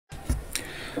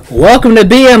Welcome to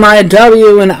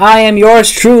BMIW, and I am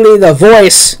yours truly, the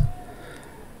voice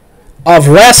of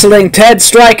wrestling, Ted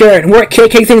Stryker, and we're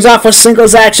kicking things off with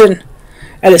singles action,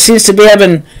 and it seems to be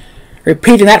having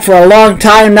repeating that for a long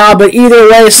time now, but either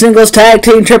way, singles, tag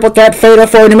team, triple threat, fatal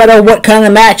four, no matter what kind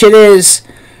of match it is,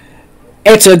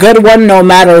 it's a good one no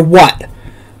matter what.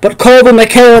 But Colby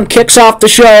McCallum kicks off the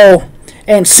show,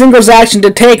 and singles action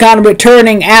to take on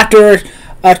returning after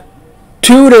a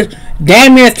 2 to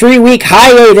damn near 3 week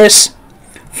hiatus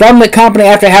from the company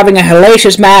after having a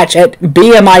hellacious match at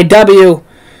BMIW.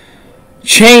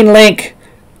 Chain Link,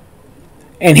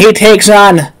 and he takes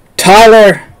on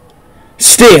Tyler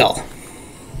Steele.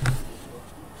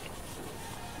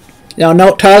 Now,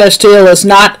 note, Tyler Steele is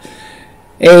not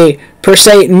a per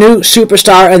se new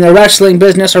superstar in the wrestling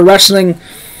business or wrestling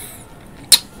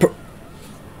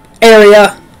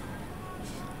area,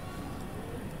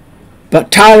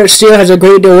 but Tyler Steele has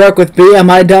agreed to work with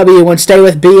BMIW and stay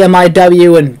with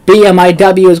BMIW, and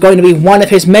BMIW is going to be one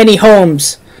of his many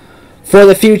homes for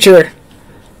the future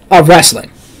of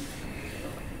wrestling.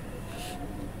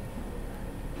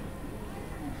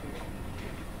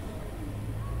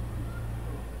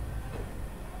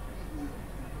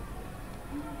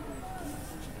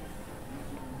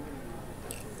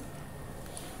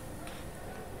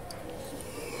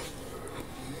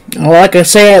 Like I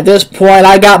say, at this point,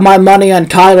 I got my money on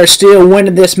Tyler Steele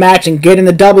winning this match and getting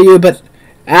the W, but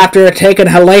after taking a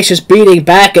hellacious beating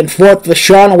back and forth with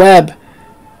Sean Webb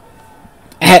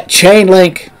at Chain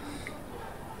Link,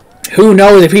 who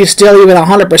knows if he's still even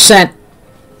 100%.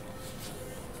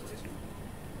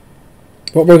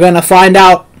 But we're going to find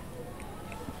out.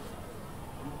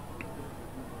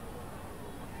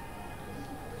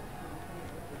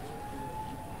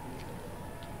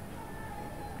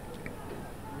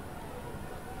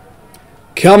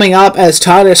 Coming up as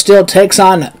Tyler Steele takes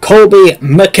on Colby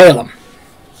McCallum.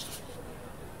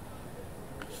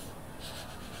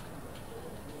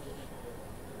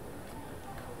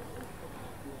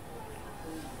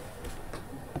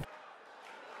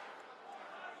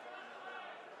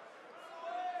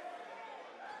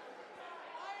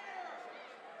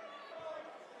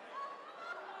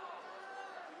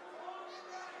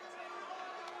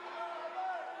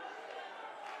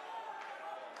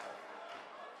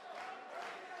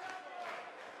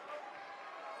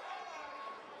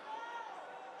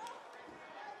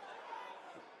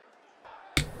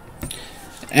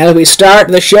 As we start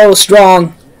the show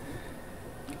strong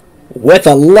with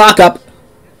a lockup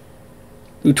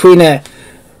between a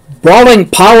brawling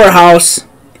powerhouse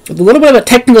with a little bit of a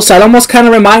technical side. Almost kind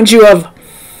of reminds you of a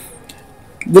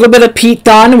little bit of Pete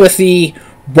Dunne with the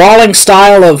brawling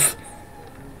style of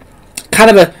kind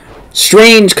of a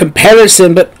strange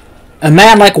comparison, but a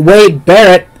man like Wade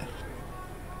Barrett.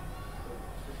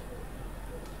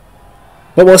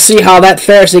 But we'll see how that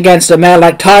fares against a man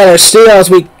like Tyler Steele as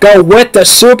we go with the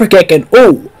super kick. And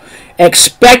ooh,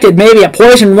 expected maybe a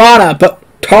poison rana, but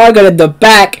targeted the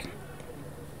back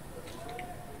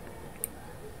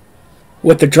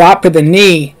with the drop to the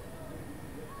knee.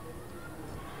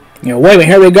 Wait a minute,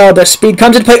 here we go. The speed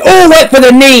comes into play. Oh, wait for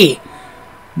the knee.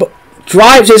 But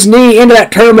drives his knee into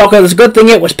that turnbuckle because it's a good thing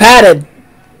it was padded.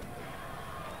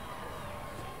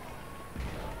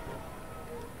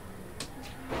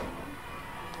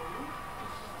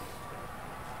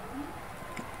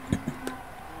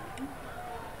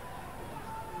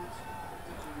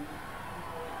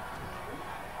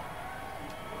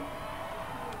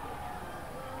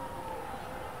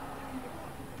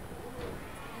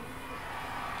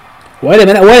 Wait a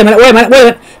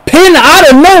minute. Pin out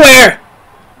of nowhere!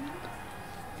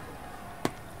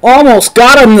 Almost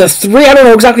got him the 3. I don't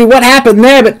know exactly what happened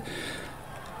there, but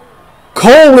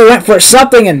Colby went for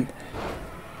something, and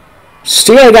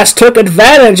Steele, I guess, took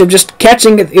advantage of just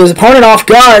catching his opponent off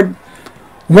guard.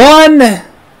 1...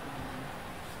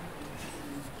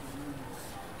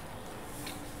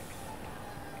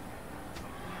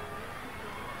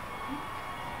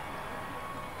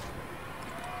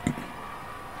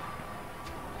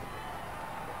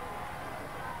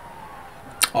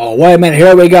 Oh, wait a minute,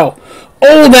 here we go.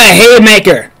 Oh, the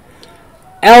haymaker.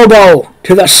 Elbow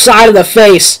to the side of the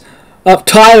face of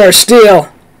Tyler Steele.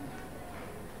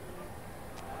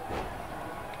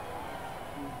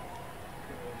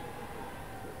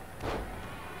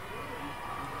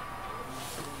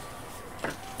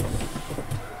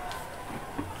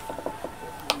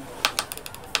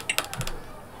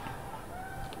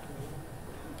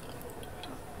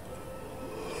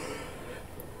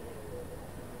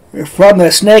 From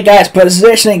the Snake Eyes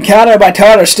positioning, countered by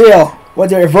Tyler Steele with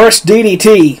the reverse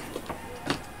DDT.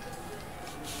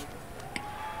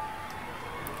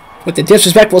 with the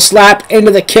disrespectful slap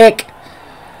into the kick.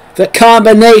 The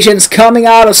combinations coming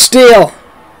out of Steel.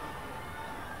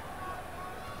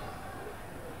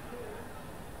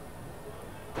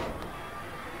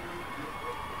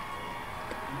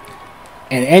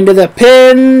 And into the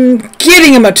pin,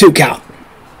 giving him a 2 count.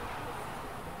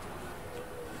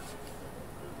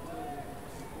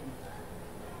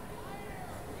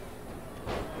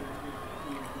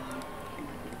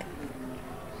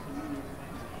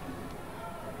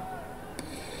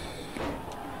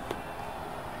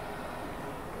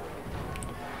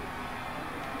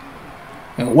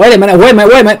 Wait a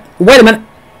minute.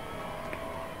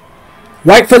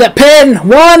 Right for the pin.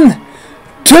 1,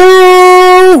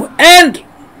 2, and...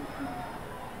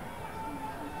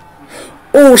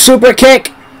 oh, super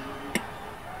kick.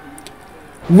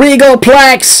 Regal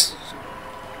Plex.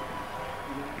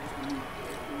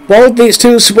 Both these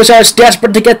two superstars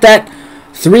desperate to get that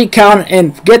 3 count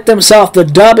and get themselves the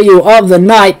W of the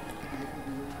night.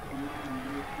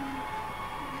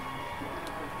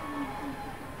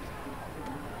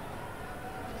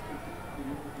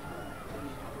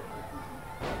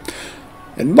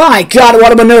 And my God,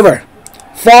 what a maneuver.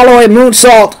 Following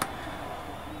moonsault.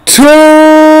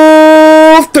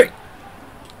 2, 3.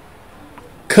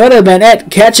 Could have been it,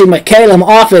 catching McCallum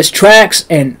off his tracks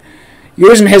and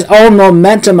using his own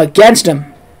momentum against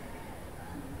him.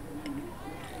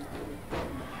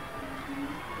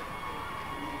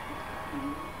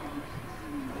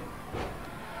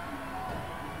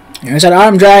 Here's that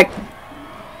arm drag.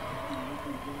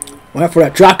 Went for a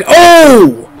drop.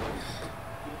 Oh!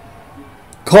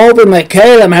 Colby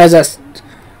McCallum has a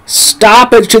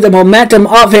stoppage to the momentum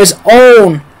of his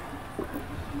own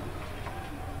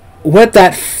with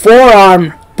that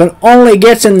forearm, but only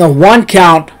gets in the 1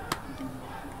 count.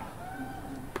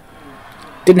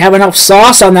 Didn't have enough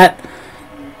sauce on that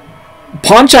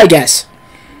punch, I guess.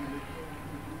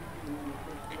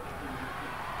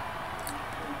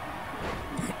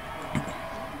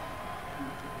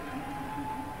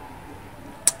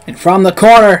 And from the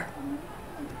corner,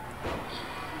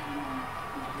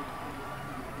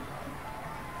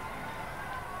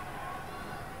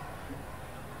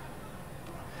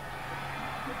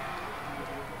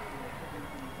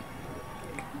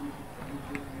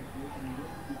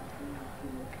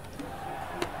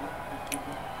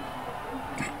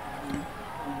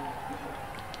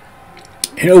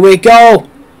 here we go.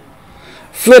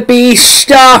 Flippy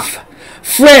stuff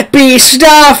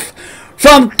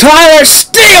from Tyler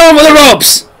Steele over the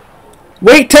ropes.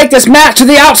 We take this match to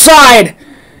the outside.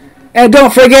 And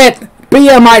don't forget,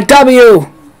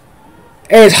 BMIW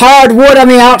is hardwood on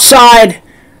the outside.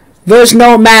 There's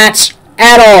no match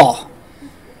at all.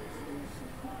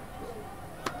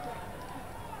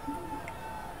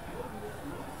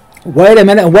 Wait a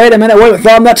minute,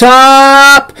 from the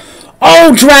top.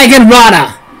 Oh, Dragon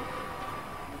Rana!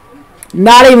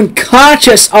 Not even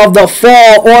conscious of the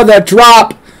fall or the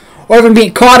drop, or even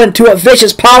being caught into a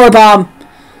vicious powerbomb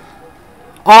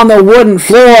on the wooden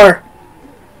floor.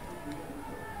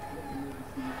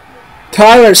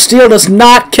 Tyler Steele does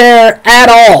not care at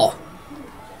all.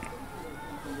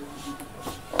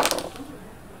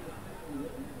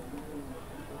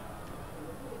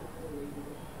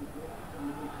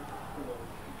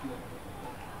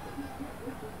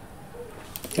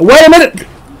 Wait a minute!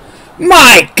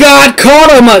 My God,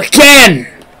 caught him again!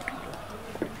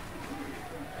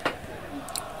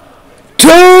 2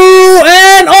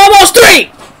 and almost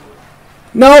 3!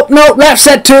 No, ref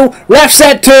said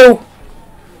 2.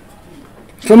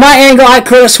 From my angle, I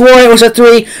could have swore it was a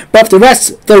 3, but if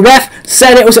the ref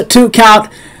said it was a 2 count,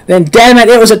 then damn it,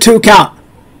 it was a 2 count.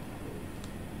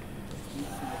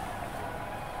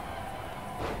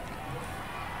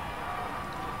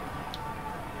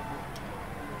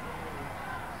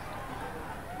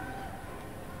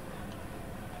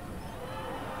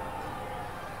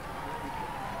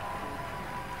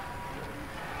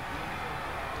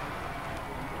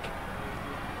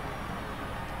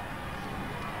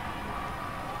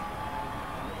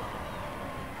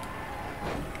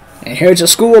 And here's a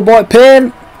schoolboy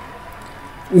pin.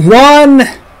 1,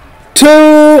 2,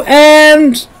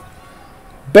 and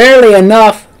barely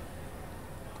enough.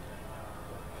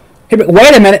 Hey, but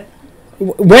wait a minute.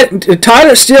 Did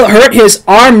Tyler Steele hurt his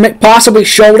arm, possibly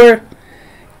shoulder,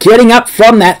 getting up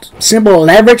from that simple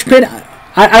leverage pin?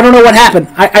 I don't know what happened.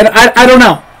 I don't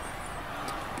know.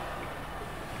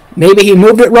 Maybe he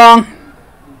moved it wrong.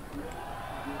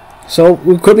 So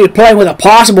we could be playing with a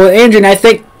possible injury, and I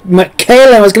think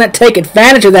McCallum was going to take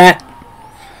advantage of that,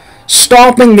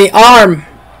 stomping the arm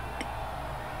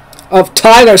of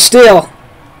Tyler Steele.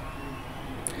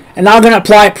 And now going to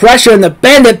apply pressure and the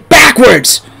bend it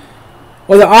backwards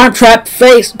with an arm trap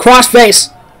face, cross face.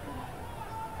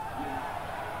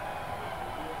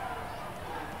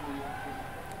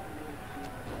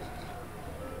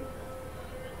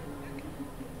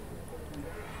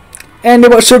 And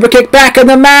a super kick back in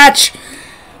the match.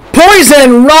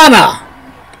 Poison Rana.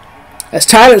 As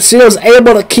Tyler Seals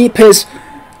able to keep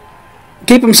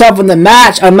himself in the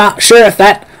match. I'm not sure if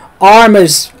that arm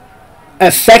is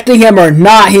affecting him or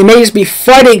not. He may just be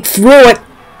fighting through it.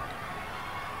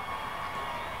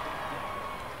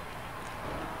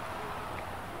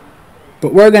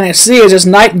 But we're going to see as this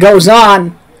night goes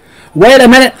on. Wait a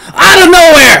minute. Out of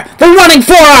nowhere! The running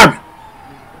forearm!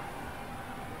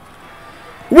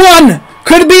 1,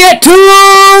 could be it,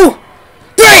 2,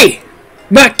 3!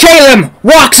 But Caleb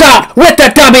walks out with the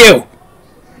W!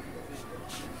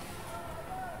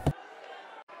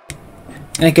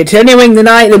 And continuing the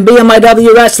night in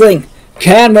BMIW Wrestling,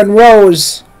 Cameron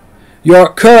Rose,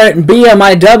 your current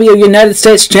BMIW United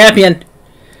States Champion,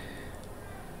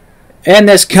 and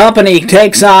this company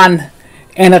takes on,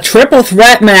 in a triple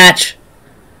threat match,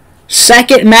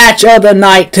 second match of the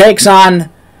night, takes on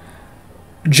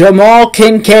Jamal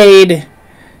Kincaid,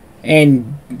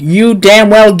 and you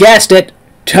damn well guessed it,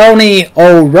 Tony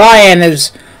O'Ryan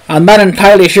is. I'm not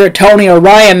entirely sure Tony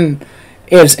O'Ryan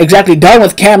is exactly done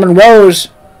with Cameron Rose,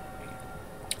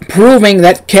 proving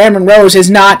that Cameron Rose is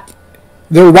not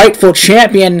the rightful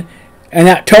champion and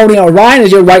that Tony O'Ryan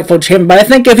is your rightful champion. But I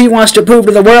think if he wants to prove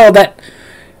to the world that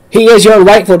he is your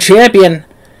rightful champion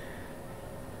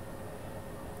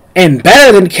and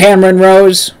better than Cameron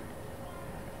Rose,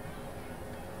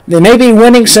 then maybe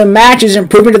winning some matches and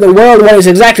proving to the world what he's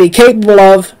exactly capable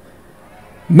of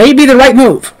may be the right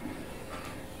move.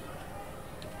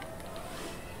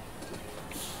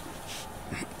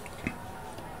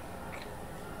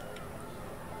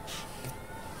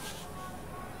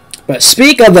 But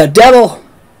speak of the devil,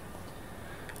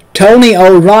 Tony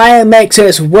O'Ryan makes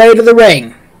his way to the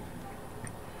ring.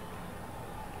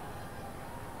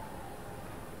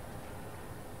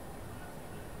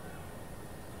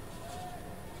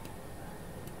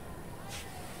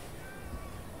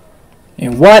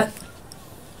 And what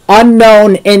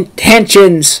unknown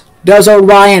intentions does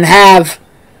O'Ryan have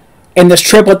in this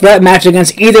triple threat match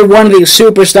against either one of these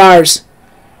superstars?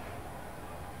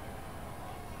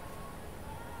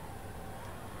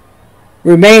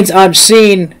 Remains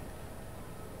unseen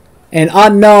and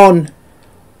unknown,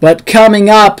 but coming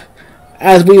up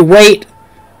as we wait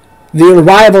the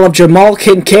arrival of Jamal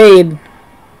Kincaid.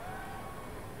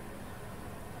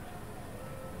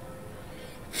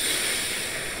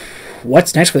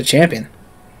 What's next for the champion?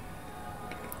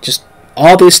 Just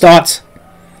all these thoughts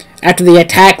after the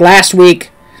attack last week,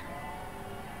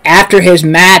 after his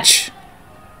match.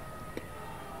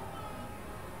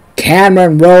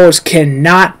 Cameron Rose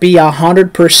cannot be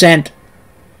 100%.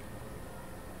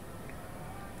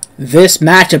 This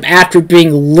matchup, after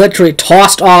being literally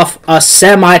tossed off a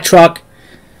semi-truck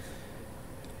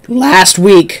last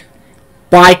week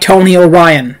by Tony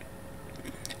O'Ryan,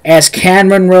 as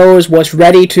Cameron Rose was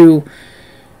ready to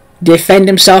defend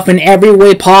himself in every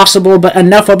way possible, but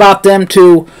enough about them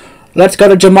to let's go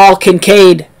to Jamal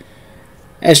Kincaid,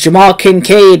 as Jamal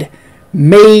Kincaid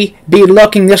may be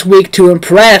looking this week to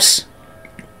impress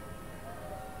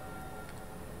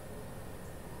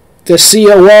the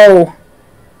COO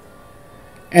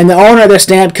and the owner of this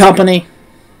damn company,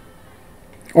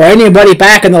 or anybody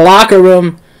back in the locker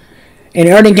room, and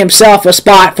earning himself a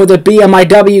spot for the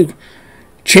BMIW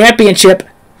Championship.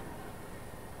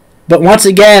 But once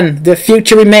again, the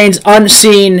future remains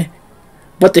unseen,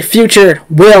 but the future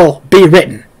will be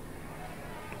written.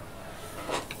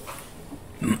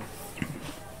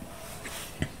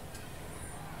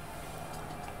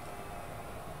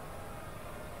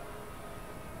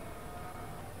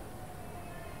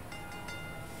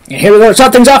 And here we go to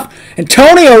start things off. And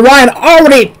Tony O'Ryan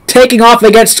already taking off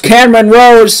against Cameron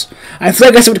Rose. I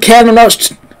think I said Cameron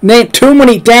Rose named too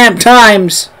many damn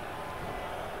times.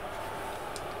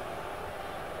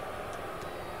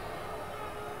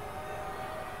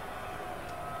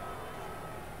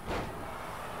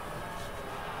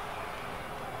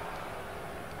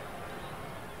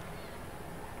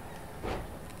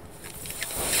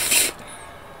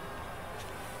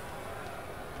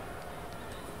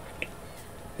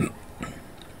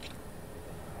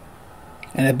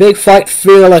 And a big fight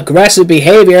feel aggressive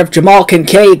behavior of Jamal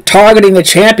Kincaid targeting the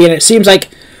champion. It seems like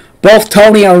both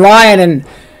Tony O'Ryan and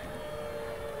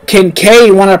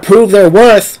Kincaid want to prove their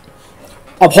worth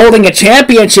of holding a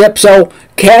championship. So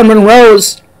Cameron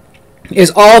Rose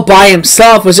is all by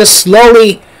himself, as just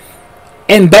slowly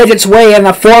embeds its way in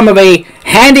the form of a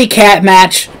handicap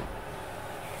match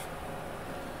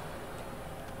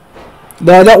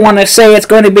Though I don't want to say it's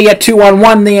going to be a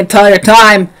 2-on-1 the entire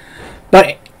time,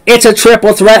 but it's a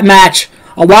triple threat match.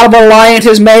 A lot of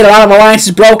alliances made, a lot of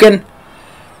alliances broken.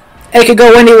 It could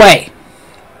go any way.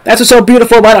 That's what's so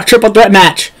beautiful about a triple threat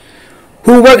match.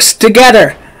 Who works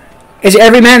together? Is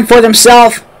every man for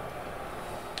themselves?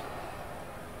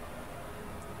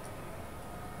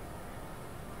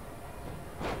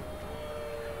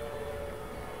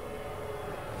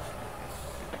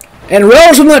 And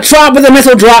Rose from the top with a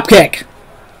missile dropkick.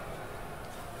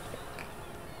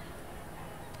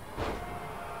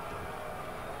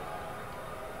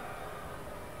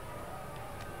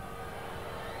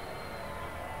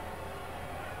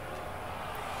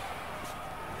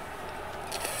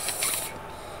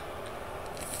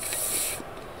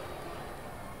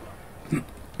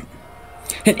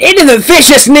 And into the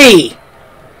vicious knee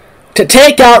to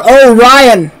take out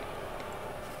Orion.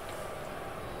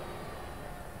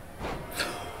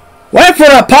 Went for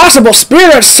a possible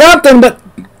spear or something, but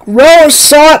Rose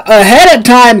saw it ahead of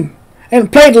time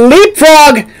and played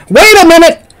leapfrog. Wait a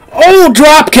minute! Oh,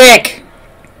 drop kick!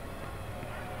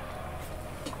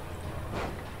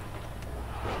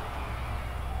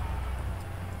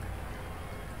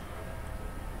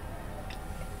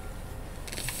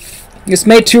 It's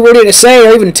made too early to say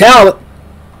or even tell, but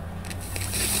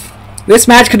this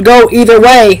match could go either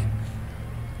way.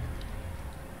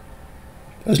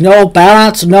 There's no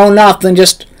balance, no nothing,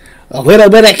 just a little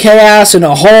bit of chaos and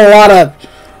a whole lot of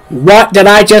what did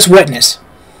I just witness?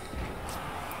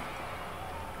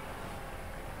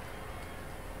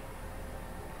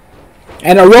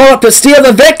 And a roll up to steal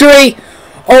the victory.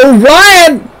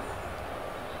 Orion!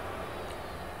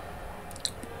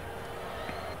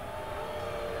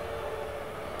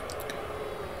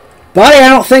 Buddy, I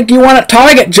don't think you want to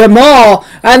target Jamal.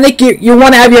 I think you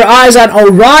want to have your eyes on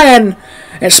Orion.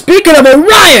 And speaking of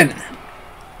Orion,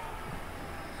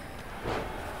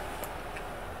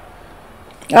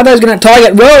 I thought he was going to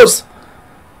target Rose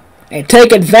and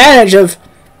take advantage of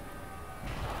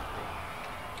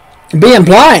being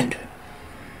blind.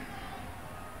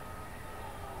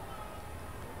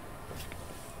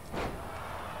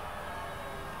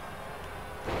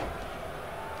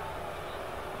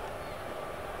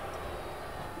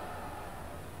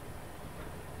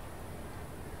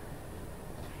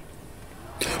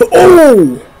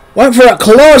 Oh! Went for a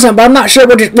close-up, but I'm not sure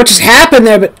what just happened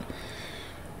there, but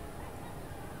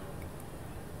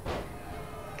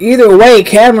either way,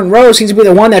 Cameron Rose seems to be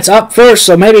the one that's up first,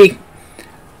 so maybe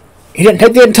he didn't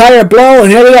take the entire blow,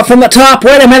 and here we go from the top.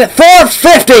 Wait a minute,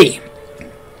 450!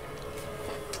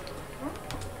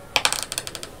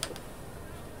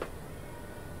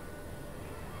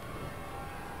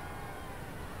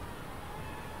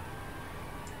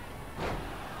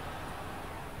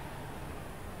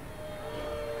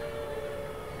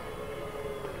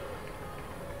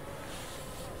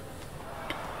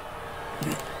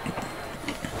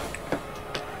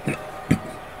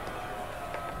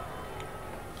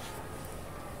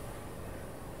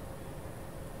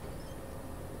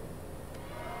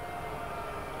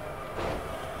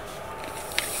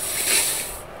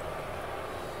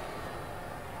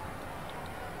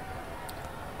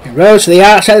 Rose to the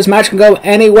outside. This match can go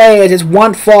any way as it's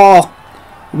one fall.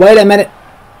 Wait a minute.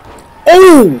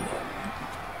 Oh!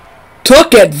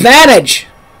 Took advantage.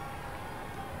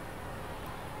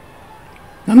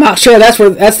 I'm not sure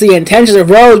that's the intentions of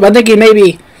Rose, but I think he may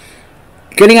be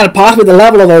getting on possibly the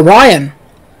level of Orion.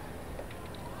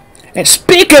 And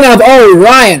speaking of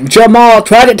Orion, Jamal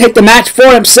tried to take the match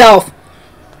for himself,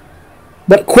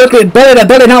 but quickly belly to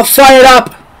belly, now fired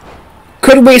up.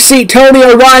 Could we see Tony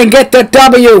Orion get the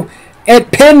W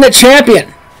and pin the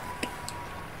champion?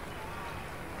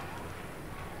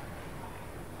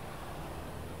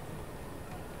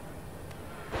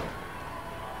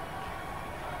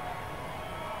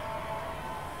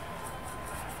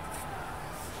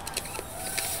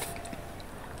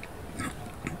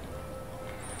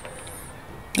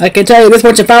 I can tell you this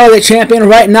much, if I were the champion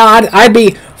right now, I'd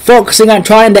be focusing on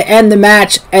trying to end the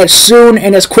match as soon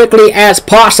and as quickly as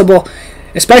possible.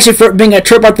 Especially for it being a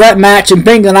triple threat match and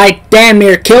being that I damn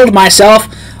near killed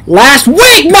myself last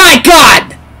week, my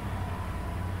God!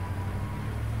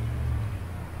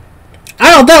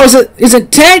 I don't know if that was his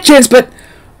intentions, but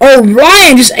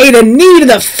Orion just ate a knee to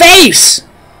the face!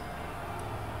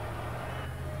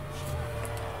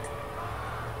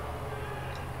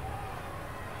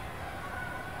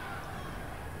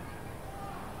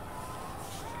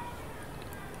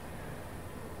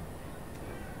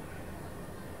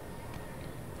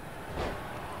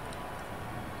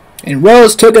 And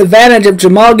Rose took advantage of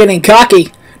Jamal getting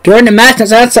cocky during the match.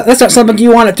 That's not something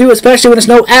you want to do, especially when there's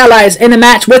no allies in the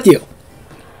match with you.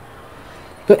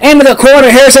 Into the corner.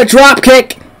 Here's a drop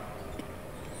kick.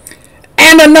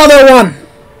 And another one.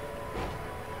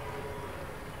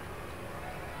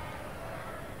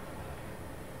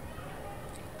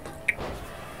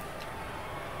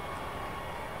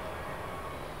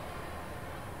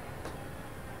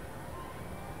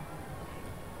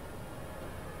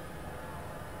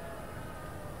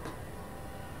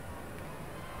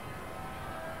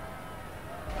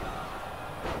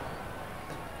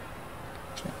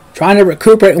 Trying to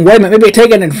recuperate and wait a minute, maybe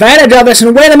taking advantage of this,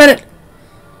 and wait a minute.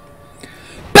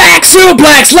 Back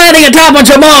suplex landing on top of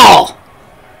Jamal.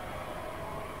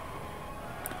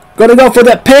 Gonna go for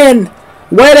the pin.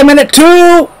 Wait a minute,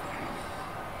 too.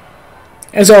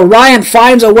 As Orion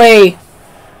finds a way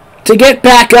to get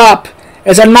back up,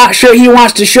 as I'm not sure he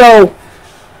wants to show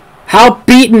how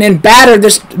beaten and battered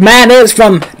this man is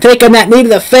from taking that knee to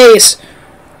the face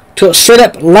to straight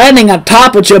up landing on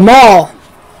top of Jamal.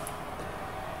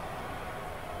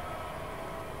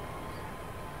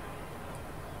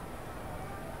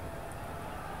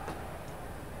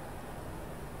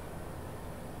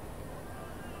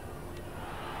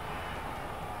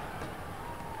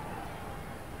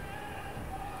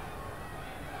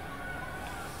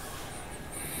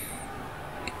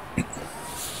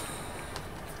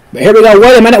 But here we go.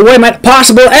 Wait a minute.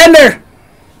 Possible ender.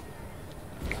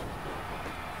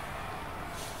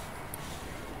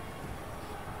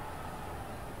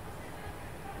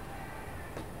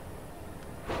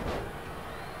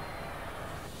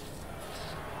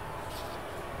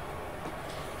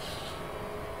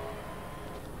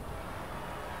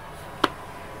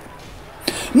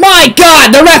 My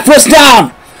God, the ref was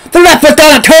down. The ref was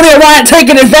down. Antonio Ryan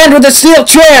taking advantage with the steel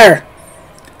chair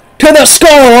to the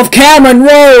skull of Cameron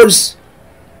Rose.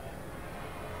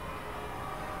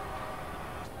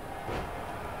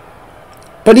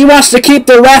 But he wants to keep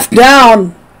the ref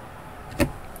down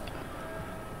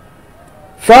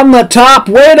from the top.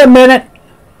 Wait a minute.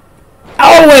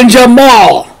 Oh, and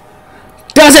Jamal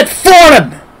does it for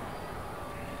him.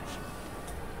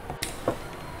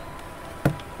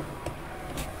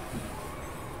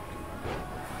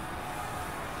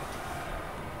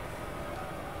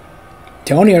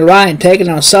 Tony Ryan taking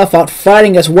himself out,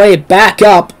 fighting his way back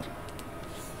up.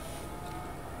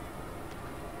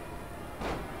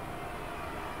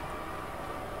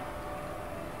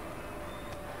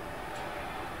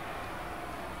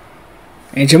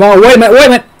 And Jamal, wait a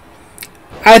minute.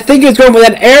 I think he's going for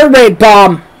that air raid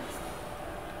bomb.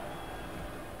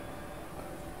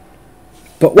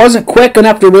 But wasn't quick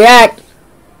enough to react.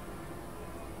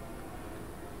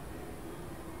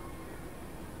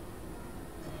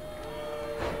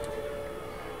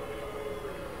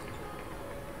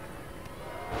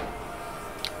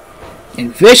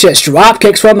 And vicious drop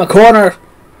kicks from the corner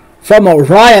from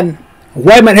Orion.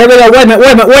 Wait a minute, here we go.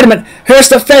 Wait a minute. Here's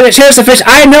the finish.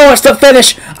 I know it's the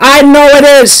finish. I know it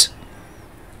is.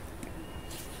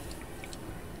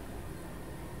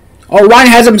 Orion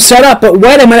has him set up, but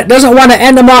wait a minute. Doesn't want to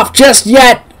end him off just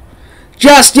yet.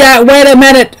 Wait a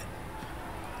minute.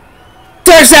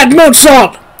 There's that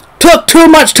moonsault. Took too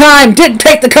much time. Didn't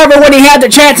take the cover when he had the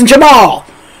chance, and Jamal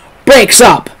breaks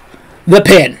up the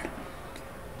pin.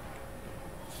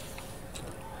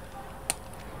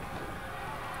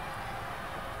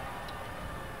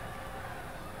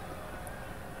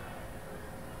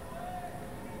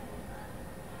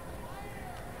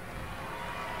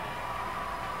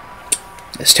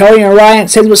 As Tony Ryan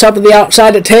sends himself to the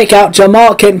outside to take out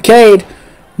Jamal Kincaid.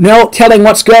 No telling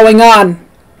what's going on.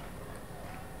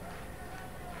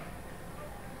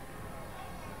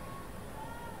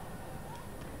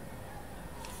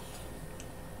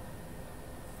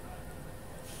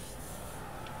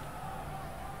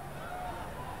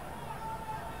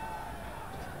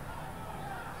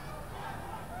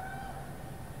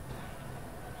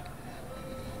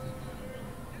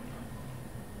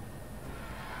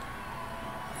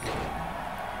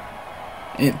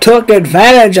 It took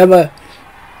advantage of a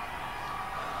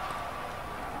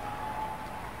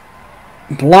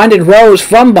blinded Rose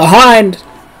from behind.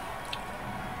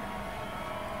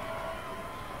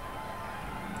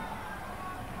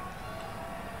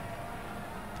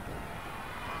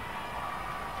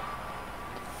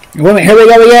 Wait a minute,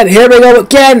 here we go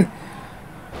again.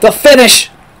 The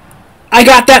finish. I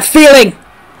got that feeling.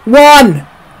 1,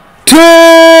 2,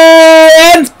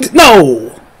 and no.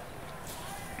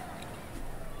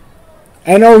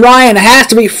 And Orion has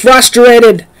to be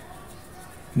frustrated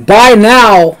by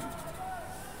now.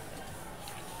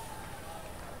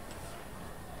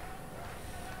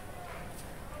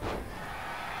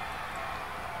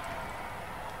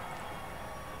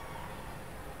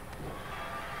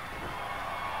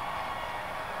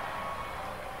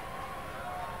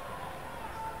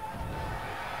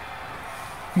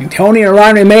 And Tony and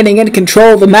Ryan remaining in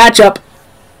control of the matchup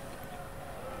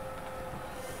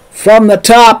from the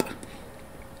top.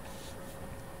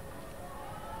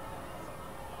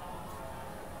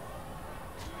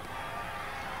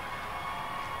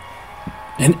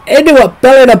 And into a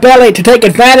belly-to-belly to take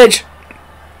advantage.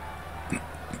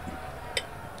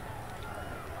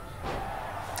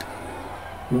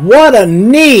 What a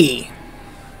knee!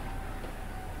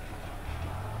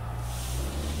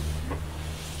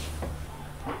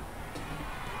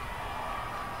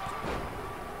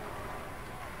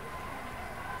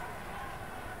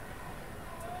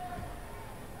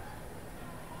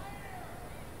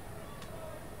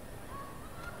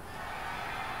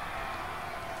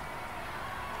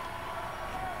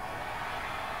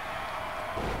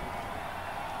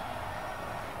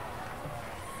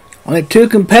 Only two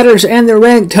competitors in the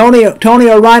ring. Tony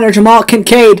O'Reilly or Jamal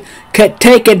Kincaid could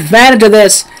take advantage of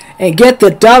this and get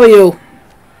the W.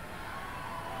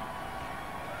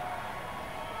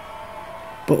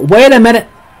 But wait a minute.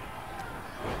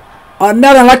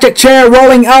 Another electric chair,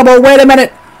 rolling elbow. Wait a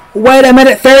minute. Wait a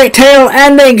minute. Fairy tale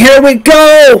ending. Here we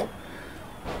go.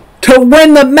 To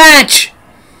win the match.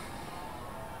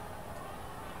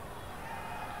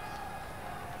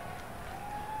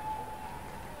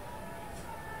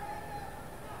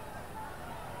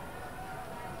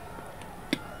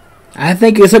 I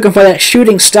think he was looking for that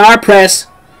shooting star press,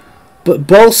 but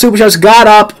both superstars got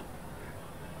up,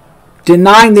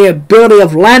 denying the ability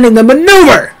of landing the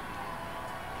maneuver.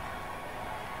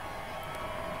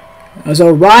 As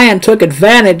Orion took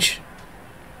advantage.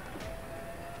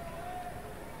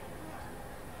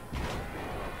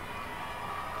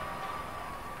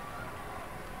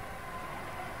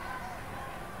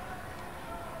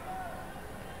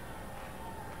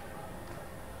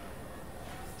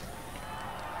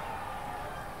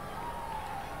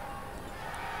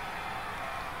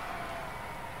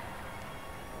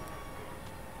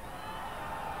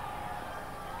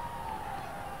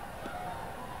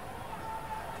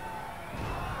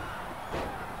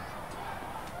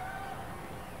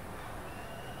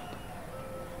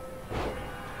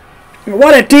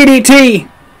 What a DDT!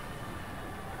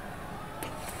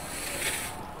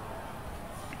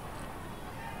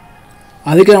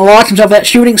 Are they going to launch himself that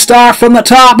shooting star from the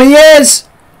top? He is!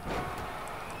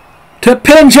 To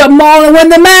pin Jamal and win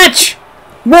the match!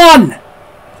 1,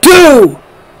 2,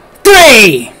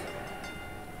 3!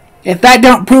 If that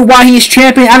don't prove why he's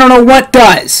champion, I don't know what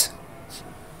does.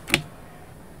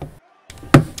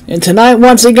 And tonight,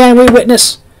 once again, we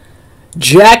witness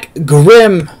Jack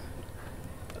Grimm,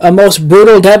 a most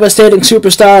brutal, devastating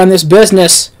superstar in this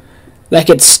business that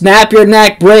could snap your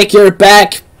neck, break your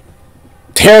back,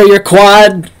 tear your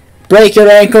quad, break your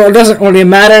ankle. It doesn't really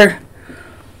matter.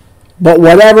 But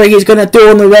whatever he's going to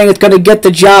do in the ring, it's going to get the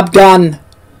job done.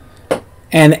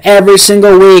 And every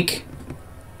single week,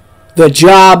 the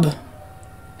job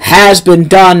has been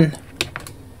done.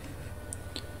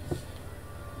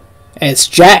 As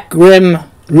Jack Grimm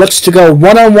looks to go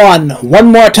one-on-one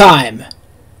one more time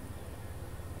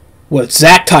with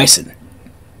Zach Tyson.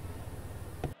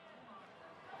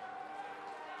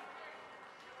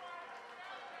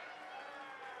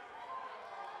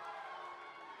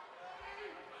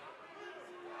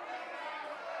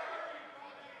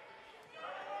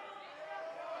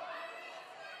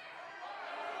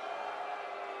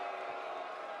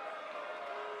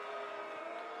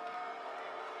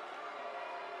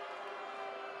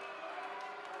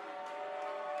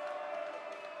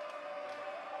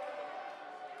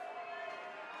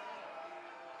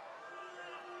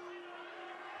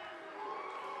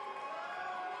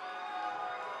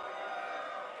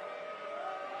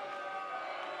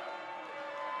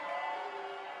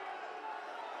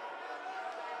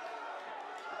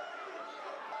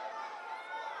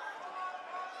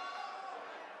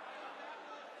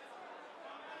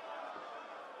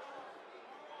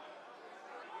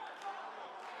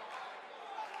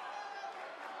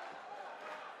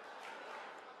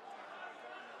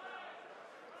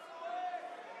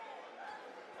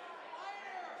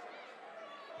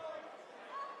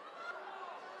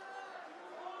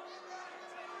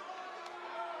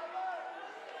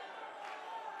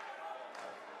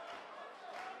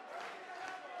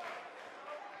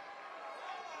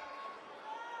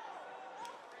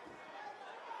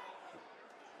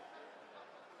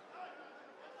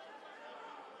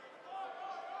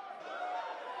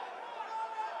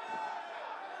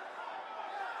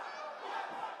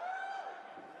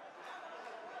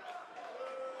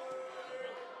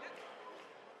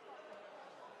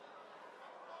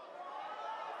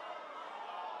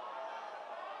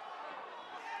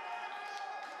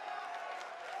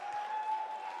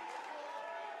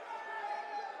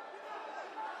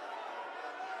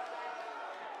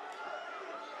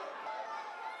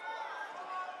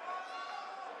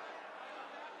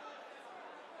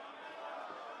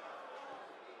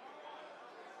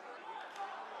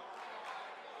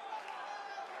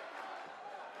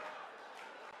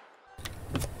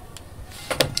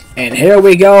 And here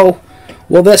we go.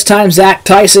 Will this time Zach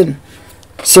Tyson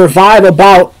survive a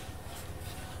bout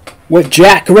with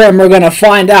Jack Grimm? We're going to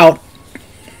find out.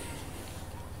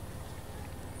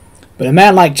 But a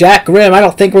man like Jack Grimm, I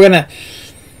don't think we're going to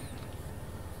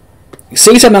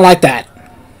see something like that.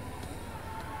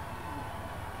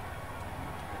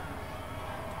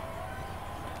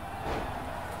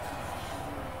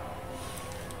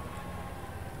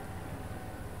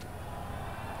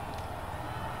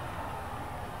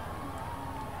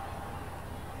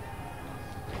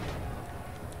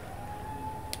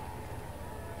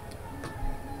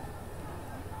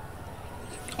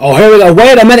 Oh, here we go.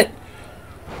 Wait a minute.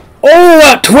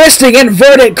 Oh, a twisting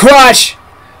inverted crush.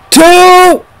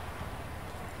 2.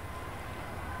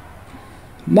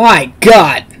 My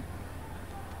God.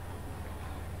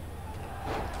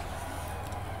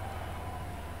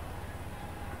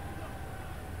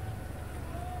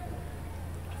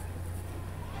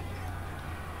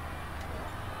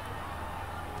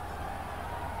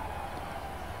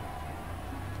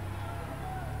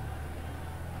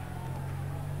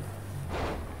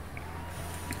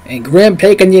 And Grimm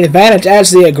taking the advantage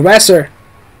as the aggressor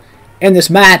in this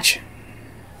match.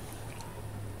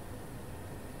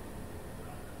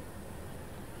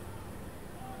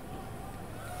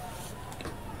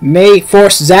 May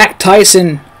force Zach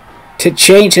Tyson to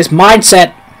change his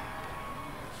mindset.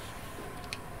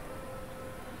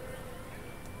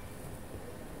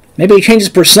 Maybe he changes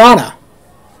persona.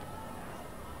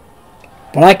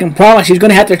 But I can promise he's going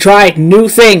to have to try new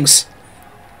things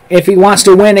if he wants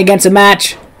to win against a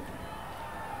match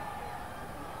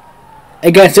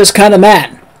against this kind of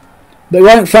man. But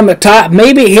going from the top,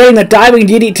 maybe hitting the diving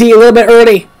DDT a little bit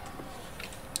early.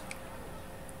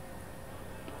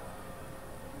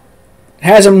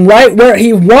 Has him right where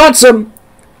he wants him.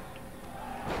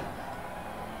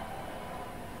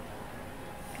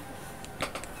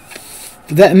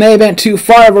 That may have been too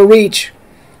far of a reach.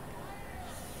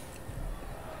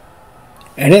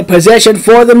 And in position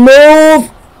for the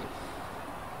move.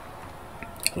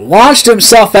 Launched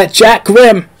himself at Jack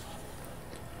Grimm.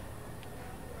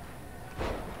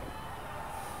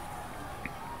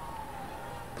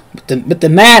 But the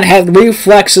man had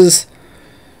reflexes,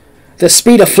 the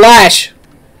speed of flash,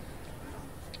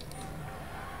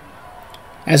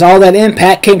 as all that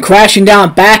impact came crashing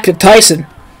down back to Tyson.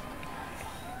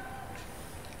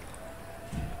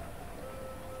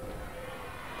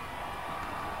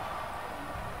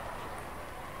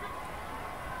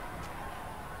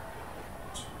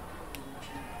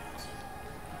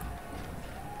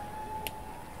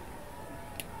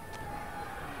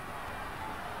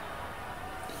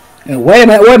 And wait a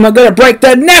minute, am I going to break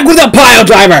the neck with a pile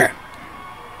driver?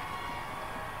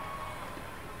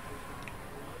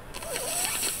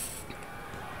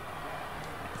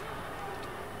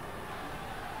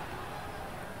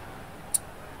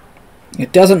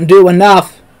 It doesn't do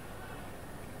enough,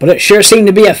 but it sure seemed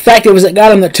to be effective as it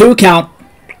got him the 2 count.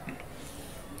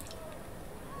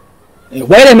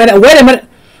 Wait a minute.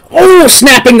 Oh,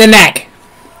 snapping the neck.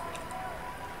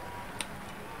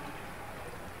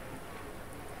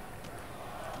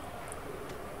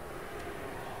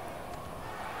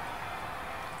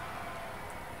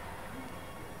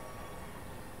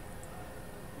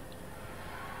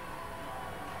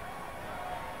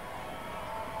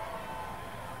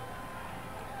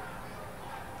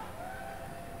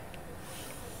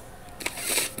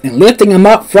 And lifting him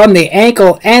up from the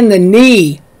ankle and the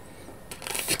knee.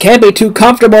 Can't be too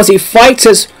comfortable as he fights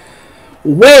his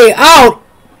way out.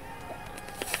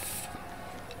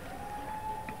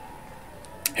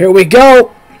 Here we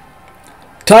go.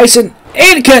 Tyson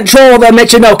in control of the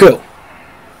Michinoku.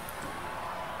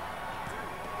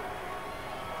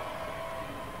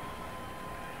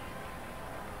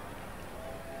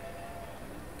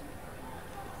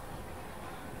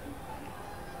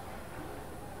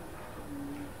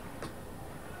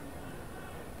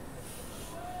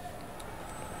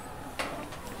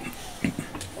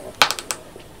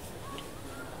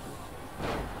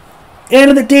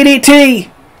 Into the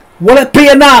DDT. Will it be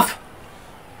enough?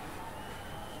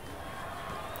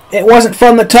 It wasn't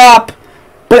from the top,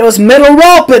 but it was middle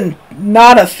rope and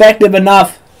not effective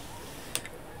enough,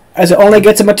 as it only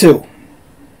gets him a 2.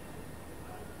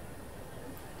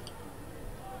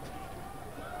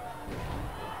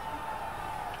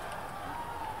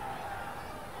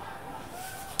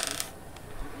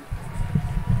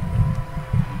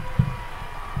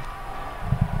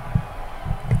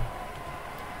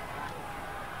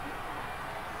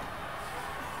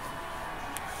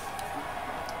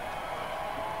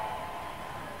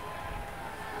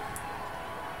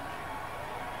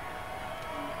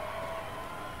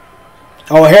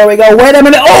 Oh, here we go. Wait a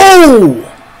minute. Oh!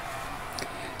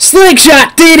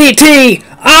 Slingshot DDT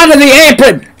onto the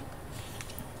apron.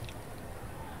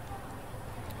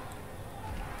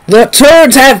 The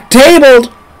turns have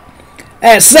tabled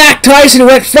as Zach Tyson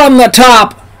went from the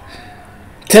top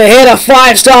to hit a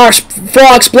 5-star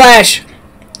frog splash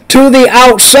to the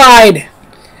outside.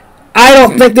 I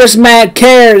don't think this man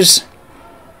cares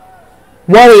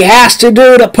what he has to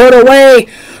do to put away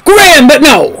Graham, but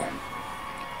no.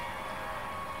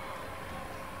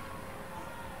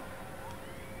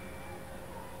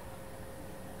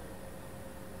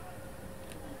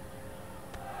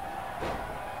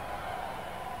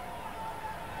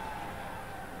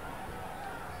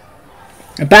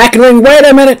 Back in the ring, wait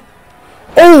a minute.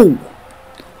 Oh!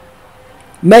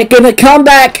 Making a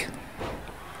comeback.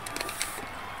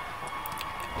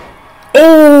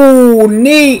 Oh!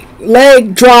 Knee,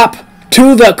 leg drop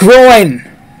to the groin.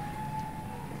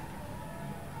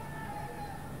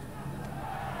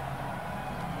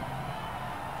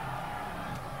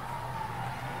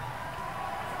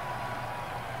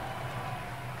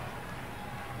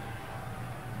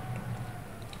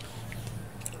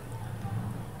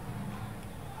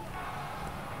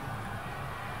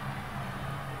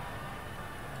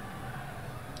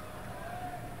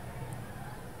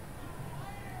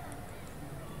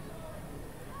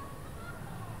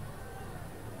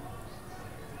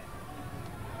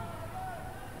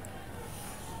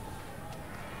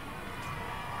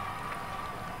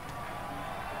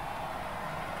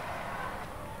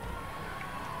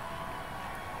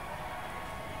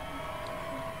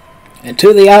 And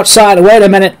to the outside. Wait a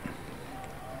minute.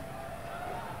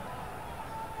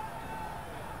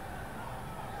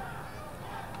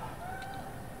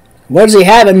 What does he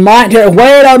have in mind here?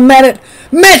 Wait a minute.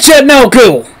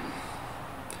 Michinoku.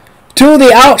 To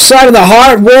the outside of the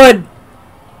hardwood.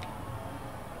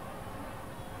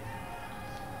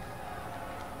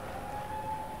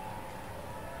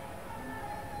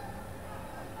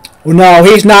 No,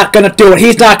 he's not going to do it.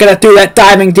 He's not going to do that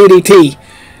diving DDT.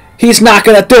 He's not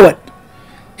going to do it.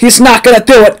 He's not going to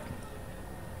do it.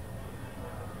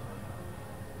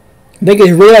 I think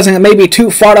he's realizing it may be too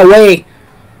far away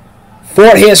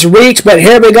for his reach, but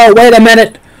here we go. Wait a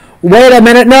minute. Wait a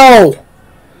minute. No.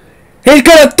 He's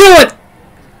going to do it.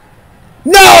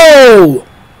 No.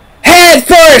 Head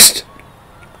first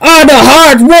on the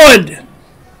hardwood.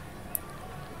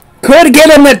 Could get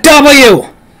him the W.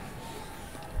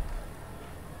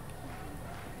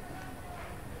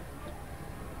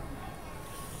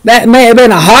 That may have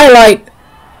been a highlight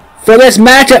for this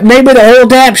matchup, maybe the whole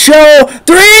damn show.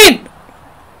 3!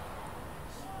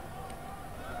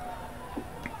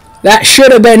 That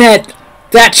should have been it.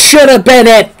 That should have been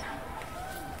it.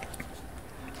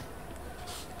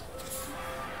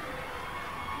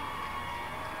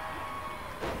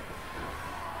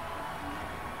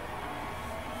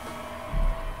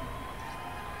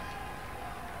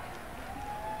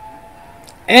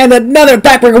 And another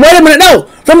backbreaker. Wait a minute, no!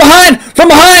 From behind! From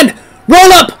behind!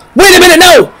 Roll up! Wait a minute,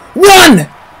 no! 1,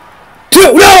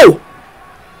 2, no!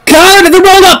 Counter to the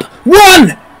roll up!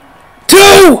 1,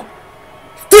 2,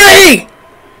 3!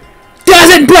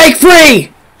 Doesn't break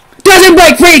free! Doesn't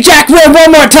break free! Jack Rowe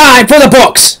one more time for the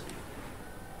books!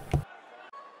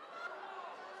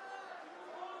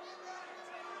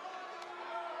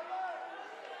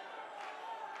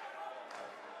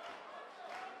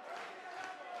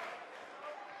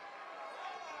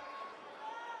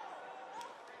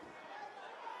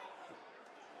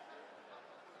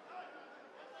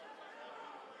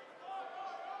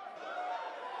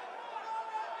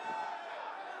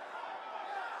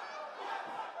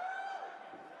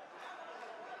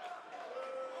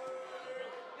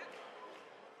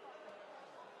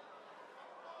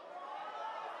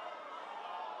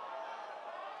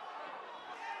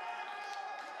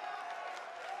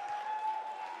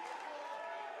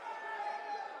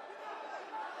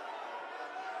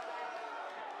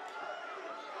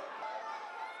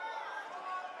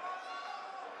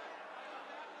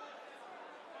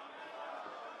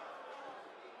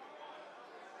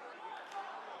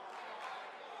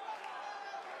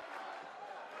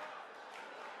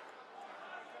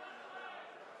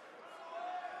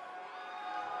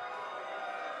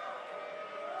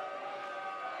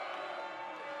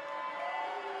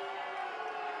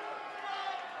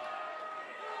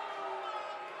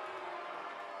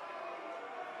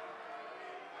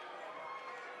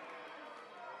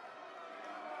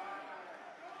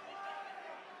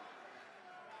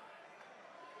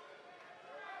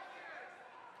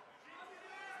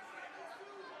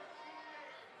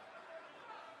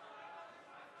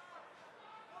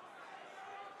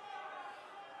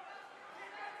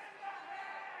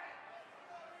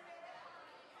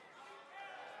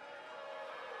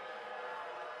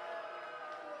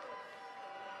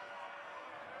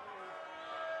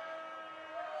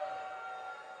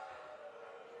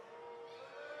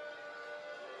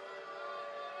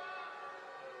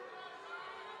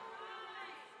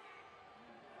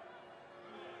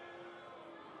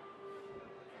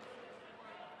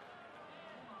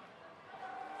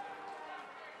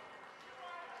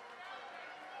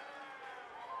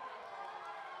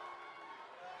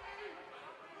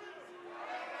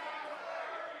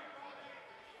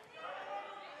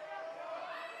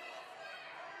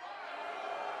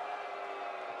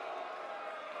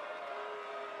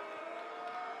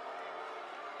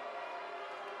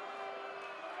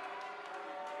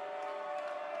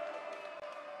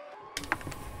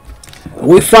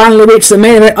 We finally reached the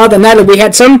main event of the night. We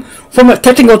had some form of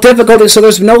technical difficulty, so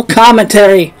there's no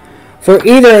commentary for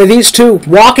either of these two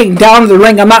walking down to the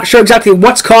ring. I'm not sure exactly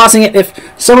what's causing it, if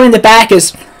someone in the back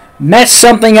has messed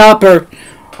something up or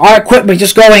our equipment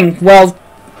just going, well,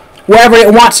 wherever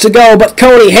it wants to go. But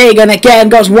Cody Hagan again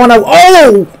goes 1-0.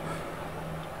 Oh!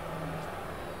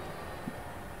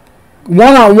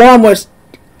 One-on-one with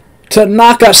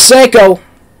Tanaka Seiko.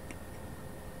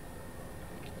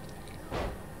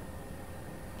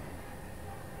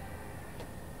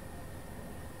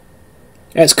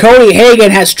 As Cody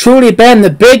Hagan has truly been the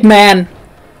big man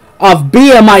of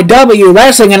BMIW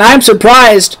wrestling, and I'm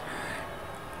surprised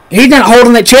he's not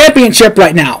holding the championship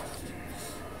right now.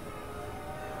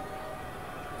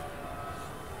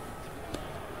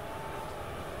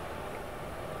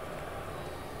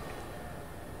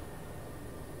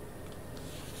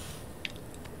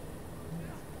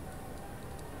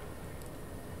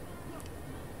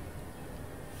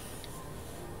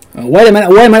 Oh, wait a minute.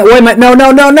 No.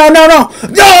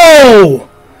 No!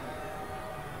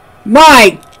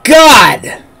 My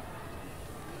God!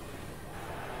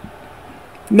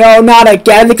 No, not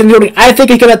again. I think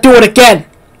he's going to do it again.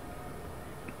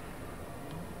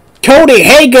 Cody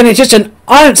Hagan is just an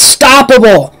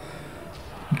unstoppable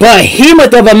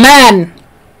behemoth of a man.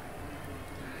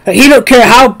 He don't care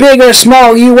how big or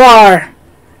small you are.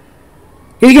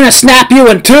 He's going to snap you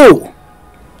in two.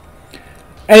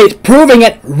 And he's proving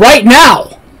it right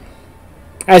now.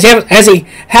 As he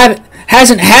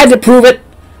hasn't had to prove it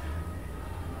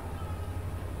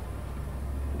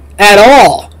at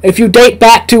all. If you date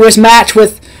back to his match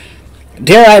with,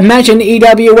 dare I mention,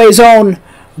 EWA's own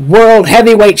World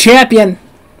Heavyweight Champion,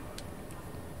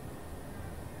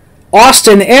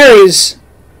 Austin Aries.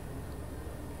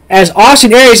 As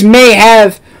Austin Aries may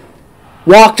have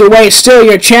walked away still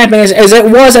your champion, as it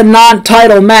was a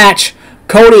non-title match,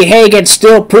 Cody Hagan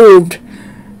still proved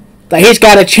that he's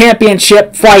got a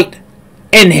championship fight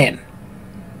in him.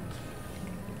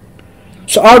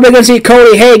 So are we going to see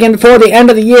Cody Hagan before the end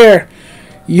of the year,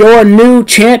 your new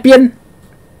champion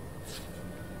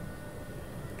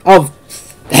of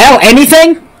hell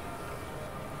anything?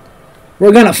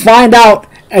 We're going to find out,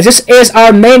 as this is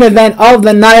our main event of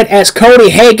the night, as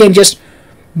Cody Hagan just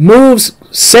moves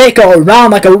Seiko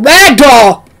around like a rag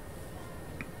doll.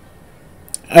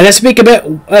 And I speak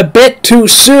a bit too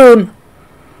soon.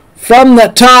 From the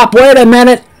top, wait a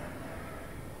minute.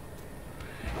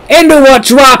 Into a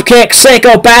drop kick,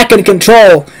 Seiko back in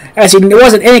control, as he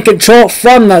wasn't in control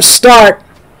from the start.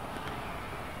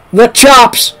 The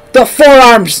chops, the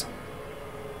forearms.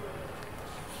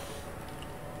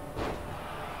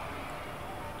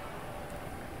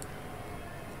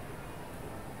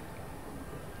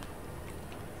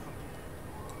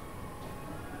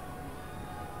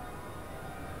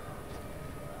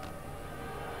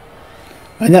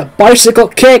 And that bicycle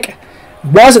kick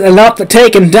wasn't enough to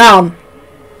take him down.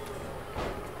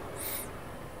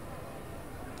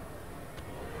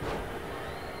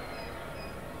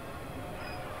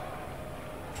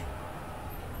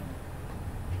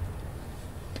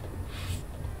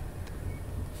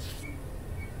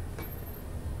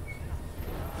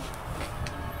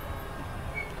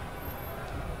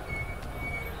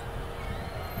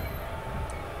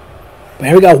 But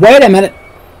here we go. Wait a minute.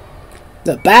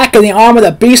 The back and the arm with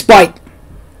a beast bite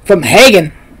from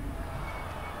Hagan.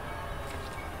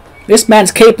 This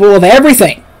man's capable of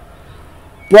everything.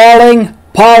 Brawling,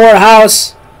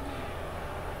 powerhouse.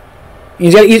 He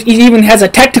even has a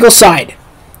technical side.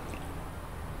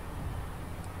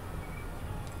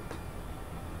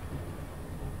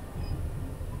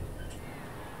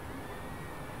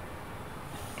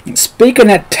 And speaking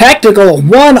of technical,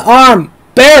 one arm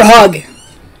bear hug.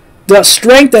 The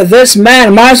strength of this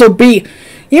man might as well be,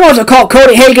 you might as well call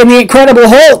Cody Hagan the Incredible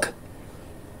Hulk.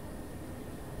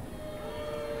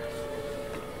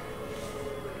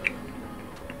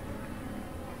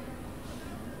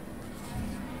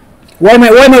 Wait a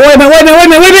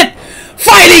minute!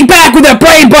 Fighting back with a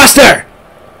brain buster!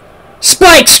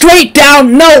 Spike straight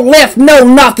down, no lift, no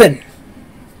nothing.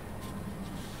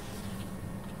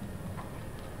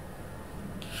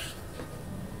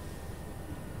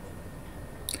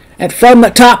 And from the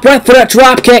top, went for that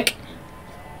drop kick.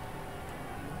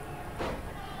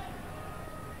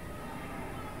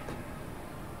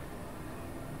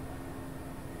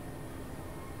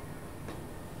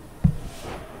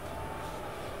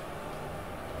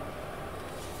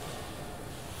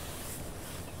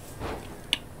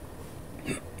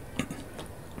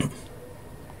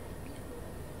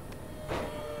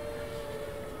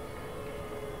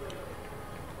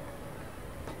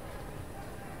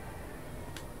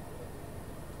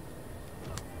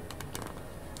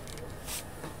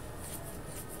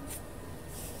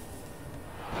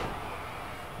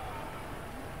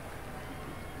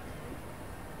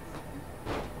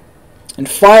 And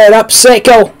fired up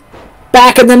Seiko.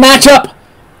 Back in the matchup.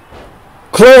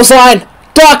 Clothesline.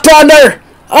 Ducked under.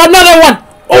 Another one.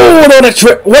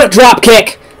 Oh, what a drop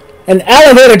kick. An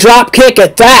elevator drop kick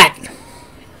at that.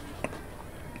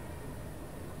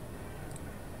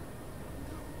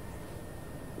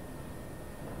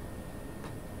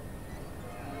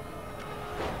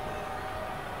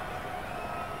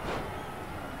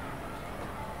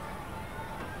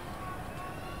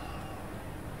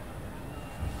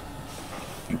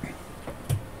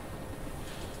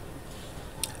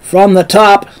 From the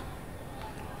top,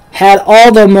 had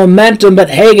all the momentum, but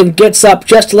Hagen gets up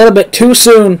just a little bit too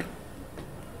soon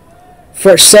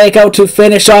for Seiko to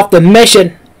finish off the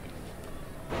mission.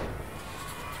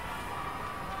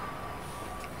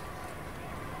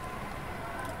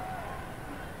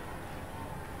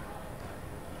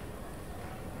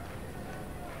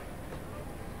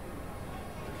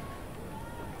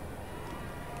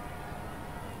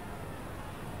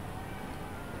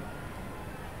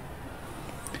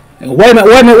 Wait a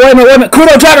minute.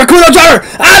 Kudo driver,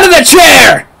 out of the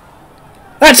chair!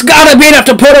 That's gotta be enough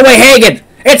to put away Hagen.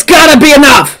 It's gotta be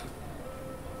enough.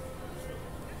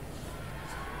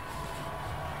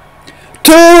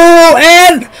 2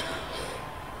 and...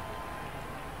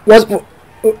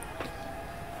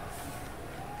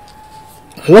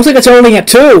 Looks like it's only a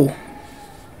 2.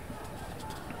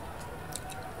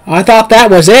 I thought that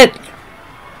was it.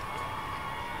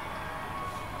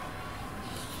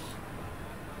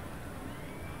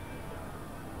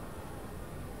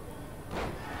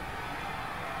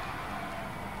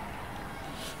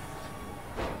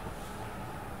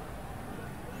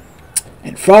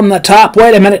 And from the top,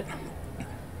 wait a minute.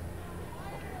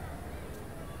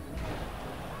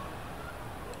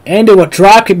 Into a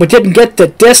drop kick, but didn't get the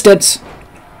distance.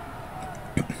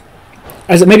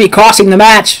 As it may be costing the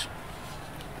match.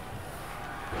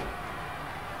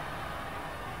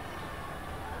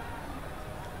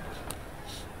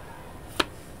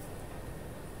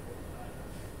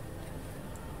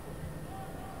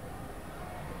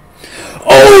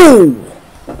 Oh!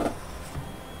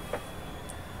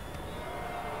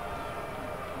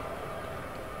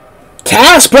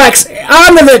 Taskbrex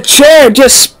onto the chair,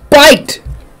 just spiked.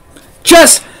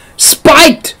 Just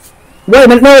spiked. Wait a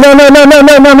minute, no.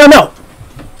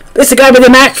 This is the guy with the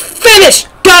match. Finish!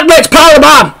 Godrich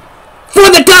powerbomb for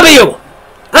the W.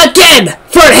 Again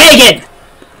for Hagen.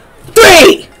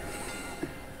 3,